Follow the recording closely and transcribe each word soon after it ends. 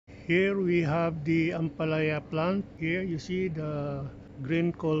Here we have the ampalaya plant. Here you see the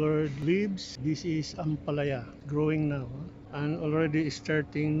green colored leaves. This is ampalaya growing now, and already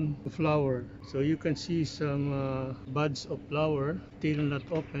starting to flower. So you can see some buds of flower still not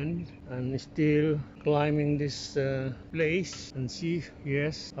open and still climbing this place, and see,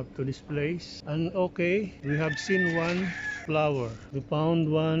 yes, up to this place. And okay, we have seen one flower. We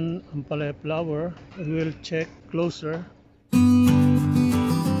found one ampalaya flower. We will check closer.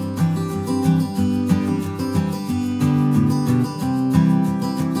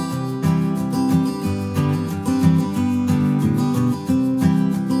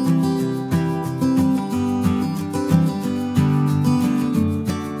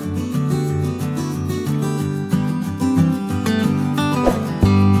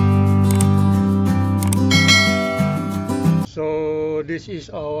 So this is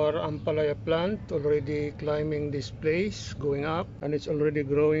our ampalaya plant, already climbing this place, going up, and it's already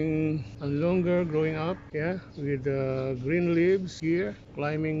growing and longer, growing up, yeah, with green leaves here,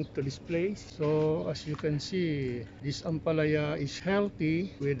 climbing to this place. So as you can see, this ampalaya is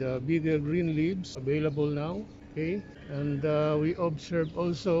healthy with bigger green leaves available now. Okay, and we observe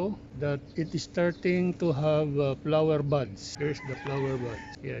also that it is starting to have flower buds. Here's the flower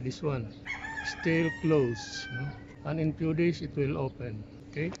buds. Yeah, this one still closed, no? And in few days it will open.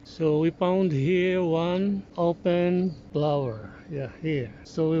 Okay, so we found here one open flower. Yeah, here.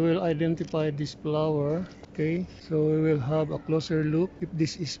 So we will identify this flower. Okay, so we will have a closer look if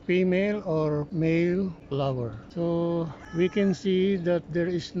this is female or male flower. So we can see that there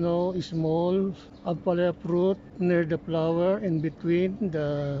is no small ampalaya fruit near the flower, in between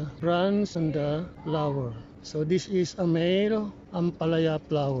the branch and the flower. So this is a male ampalaya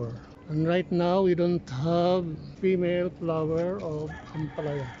flower. And right now we don't have female flower of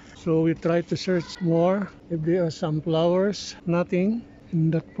ampalaya. So we try to search more if there are some flowers. Nothing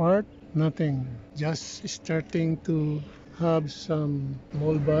in that part. Nothing. Just starting to have some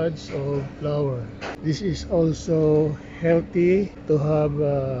small buds of flower. This is also healthy to have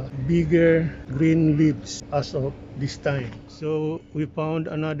bigger green leaves as of this time. So we found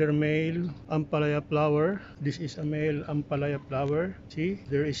another male ampalaya flower. This is a male ampalaya flower. See,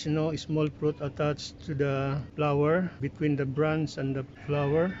 there is no small fruit attached to the flower between the branch and the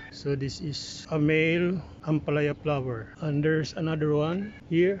flower. So this is a male ampalaya flower. And there's another one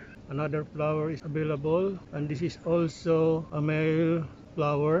here. Another flower is available, and this is also a male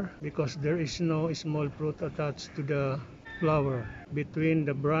flower because there is no small fruit attached to the flower between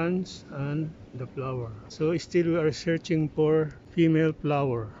the branch and the flower. So still we are searching for female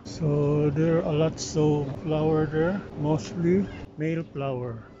flower. So there are lots of flower there, mostly male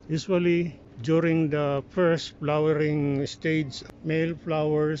flower. Usually during the first flowering stage, male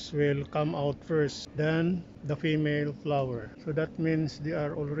flowers will come out first, then the female flower. So that means they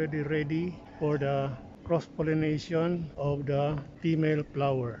are already ready for the cross-pollination of the female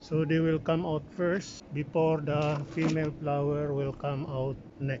flower. So they will come out first before the female flower will come out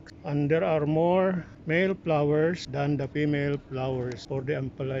next. And there are more male flowers than the female flowers for the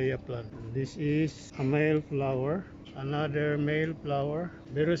ampalaya plant. This is a male flower. Another male flower.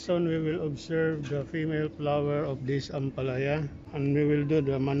 Very soon we will observe the female flower of this ampalaya, and we will do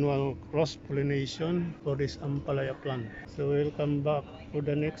the manual cross-pollination for this ampalaya plant. So we'll come back for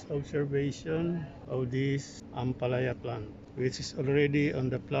the next observation of this ampalaya plant, which is already on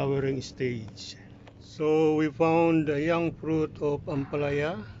the flowering stage. So we found the young fruit of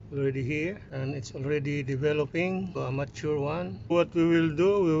ampalaya already here, and it's already developing a mature one. What we will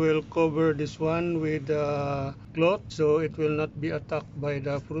do, we will cover this one with cloth so it will not be attacked by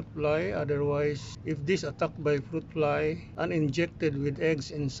the fruit fly. Otherwise, if this attacked by fruit fly and injected with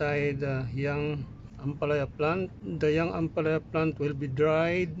eggs inside the young ampalaya plant, the young ampalaya plant will be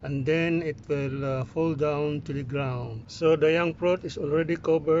dried and then it will fall down to the ground. So the young fruit is already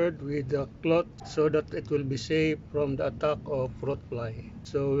covered with the cloth so that it will be safe from the attack of fruit fly.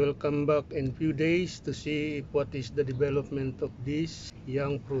 So we'll come back in few days to see what is the development of this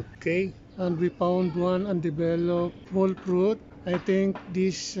young fruit. Okay, and we found one undeveloped small fruit. I think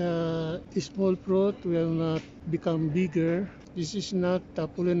this small fruit will not become bigger. This is not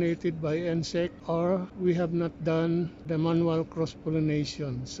pollinated by insect, or we have not done the manual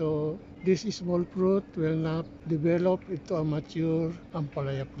cross-pollination. So this small fruit will not develop into a mature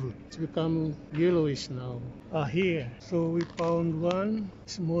ampalaya fruit. It's become yellowish now. Here, so we found one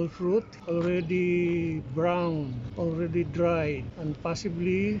small fruit already brown, already dried, and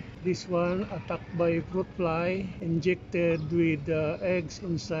possibly this one attacked by fruit fly, injected with eggs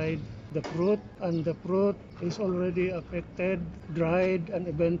inside the fruit, and the fruit is already affected, dried, and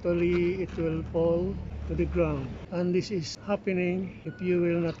eventually it will fall to the ground. And this is happening if you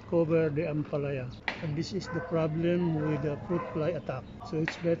will not cover the ampalaya. And this is the problem with the fruit fly attack. So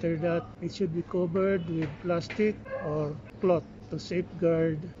it's better that it should be covered with plastic or cloth to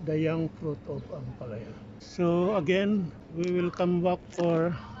safeguard the young fruit of ampalaya. So again, we will come back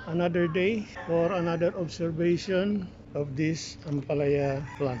for another day for another observation of this ampalaya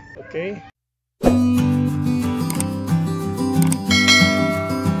plant. Okay,